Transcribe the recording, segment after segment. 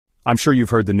I'm sure you've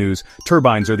heard the news,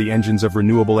 turbines are the engines of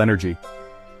renewable energy.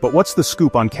 But what's the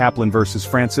scoop on Kaplan versus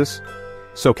Francis?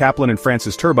 So Kaplan and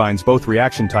Francis turbines, both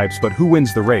reaction types, but who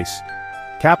wins the race?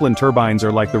 Kaplan turbines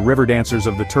are like the river dancers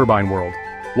of the turbine world.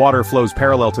 Water flows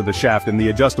parallel to the shaft and the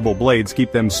adjustable blades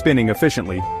keep them spinning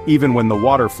efficiently, even when the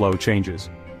water flow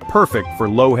changes. Perfect for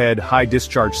low-head,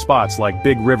 high-discharge spots like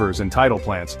big rivers and tidal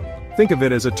plants. Think of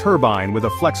it as a turbine with a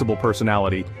flexible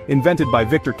personality, invented by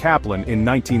Victor Kaplan in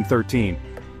 1913.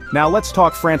 Now let's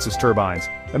talk Francis turbines.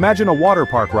 Imagine a water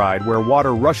park ride where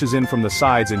water rushes in from the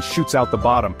sides and shoots out the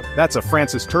bottom. That's a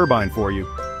Francis turbine for you.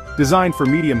 Designed for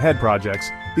medium head projects,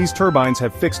 these turbines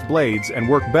have fixed blades and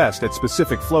work best at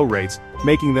specific flow rates,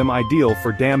 making them ideal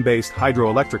for dam-based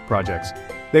hydroelectric projects.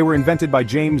 They were invented by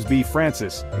James B.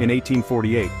 Francis in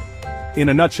 1848. In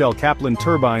a nutshell, Kaplan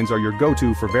turbines are your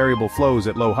go-to for variable flows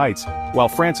at low heights, while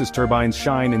Francis turbines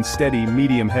shine in steady,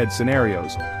 medium head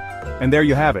scenarios. And there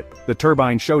you have it, the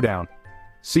turbine showdown.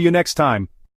 See you next time.